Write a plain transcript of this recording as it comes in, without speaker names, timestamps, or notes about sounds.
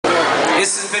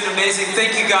This has been amazing.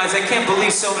 Thank you guys. I can't believe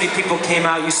so many people came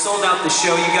out. You sold out the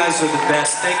show. You guys are the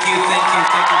best. Thank you, thank you,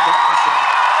 thank you, thank you.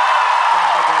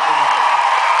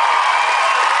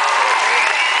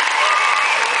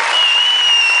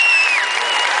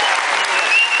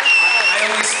 I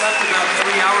only slept about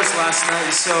 3 hours last night,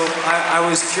 so I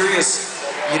was curious,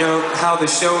 you know, how the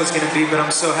show was going to be, but I'm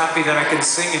so happy that I can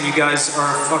sing, and you guys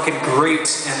are fucking great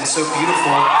and so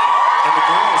beautiful, and the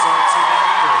girls aren't too bad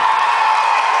either.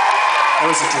 That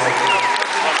was a joke.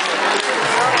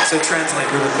 So translate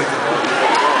really quickly.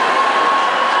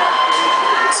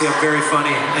 See, I'm very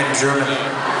funny in German.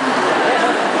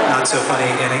 Not so funny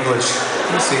in English.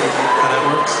 You see how that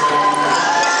works?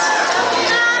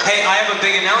 Hey, I have a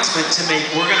big announcement to make.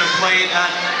 We're going to play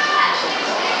at...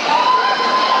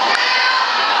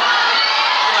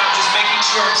 I'm just making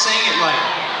sure I'm saying it right.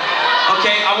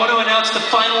 Okay, I want to announce the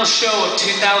final show of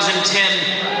 2010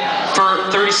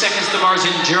 for 30 Seconds to Mars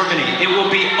in Germany. It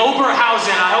will be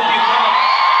Oberhausen. I hope you come.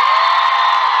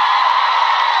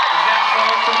 Is that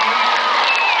far from here?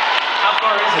 How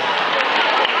far is it?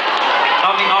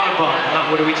 On the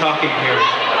Autobahn. What are we talking here?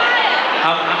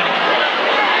 How many?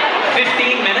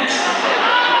 15 minutes?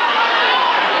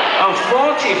 Oh,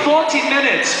 40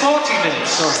 minutes. 40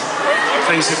 minutes, sorry. I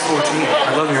thought you said 14.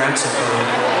 I love your accent, by the way.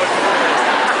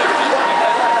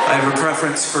 I have a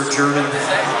preference for German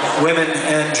women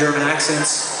and German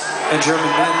accents, and German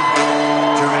men,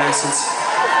 German accents.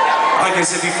 Like I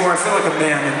said before, I feel like a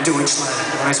man in Deutschland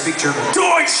when I speak German.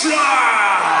 Deutschland!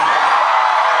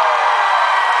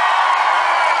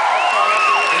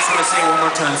 I just want to say it one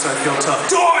more time so I feel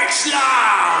tough. Deutschland!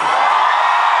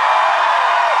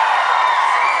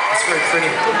 It's very pretty.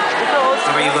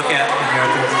 The way you look at it when you're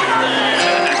out there.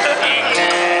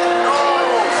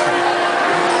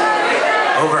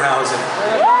 Oberhausen.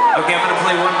 Okay, I'm gonna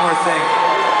play one more thing.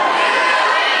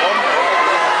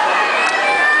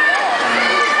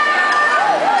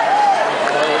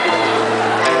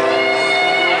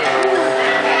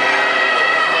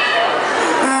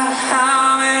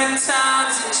 How many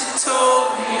times did you told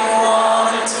me you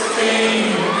wanted to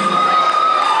leave?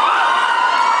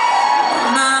 No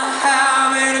matter how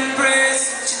many breaths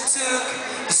that you took,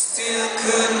 you still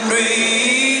couldn't breathe.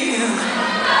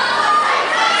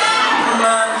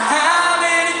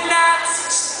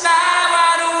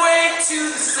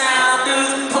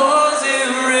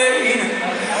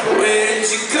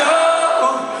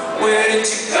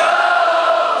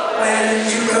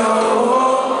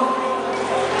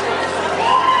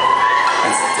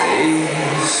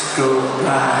 Go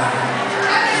by,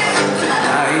 the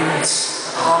nights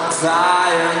on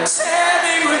fire. Tell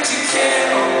me what you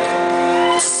care,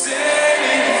 save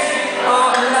me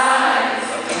all alive.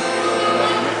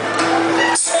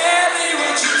 Tell me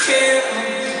what you care,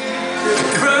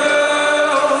 bro,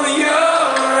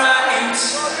 you're right.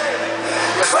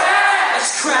 Crash,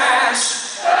 crash.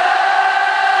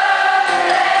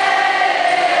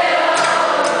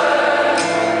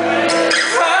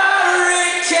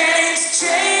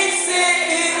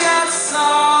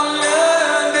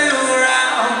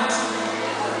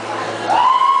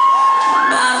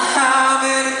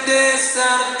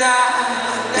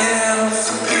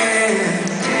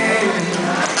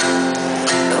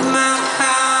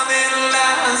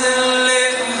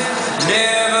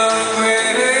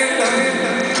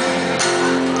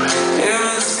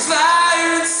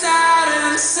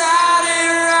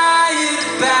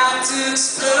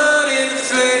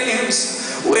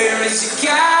 Where is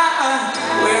your God?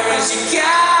 Where is your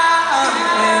God?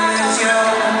 Where is your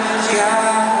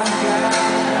God?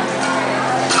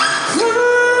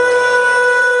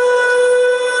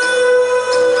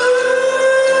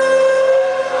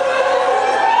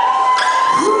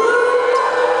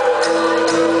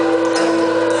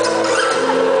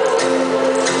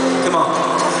 Come on.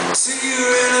 Do you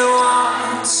really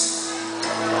want?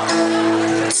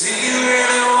 Do you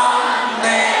really want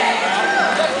me?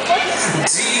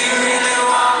 Do you really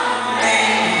want me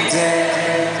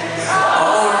dead,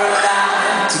 or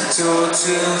alive to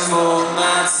torture for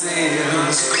my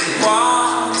sins?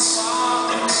 Want?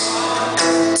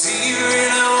 Do you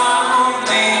really want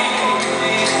me?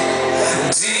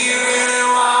 Do you really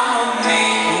want me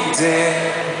dead,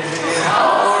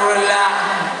 or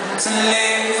alive to live?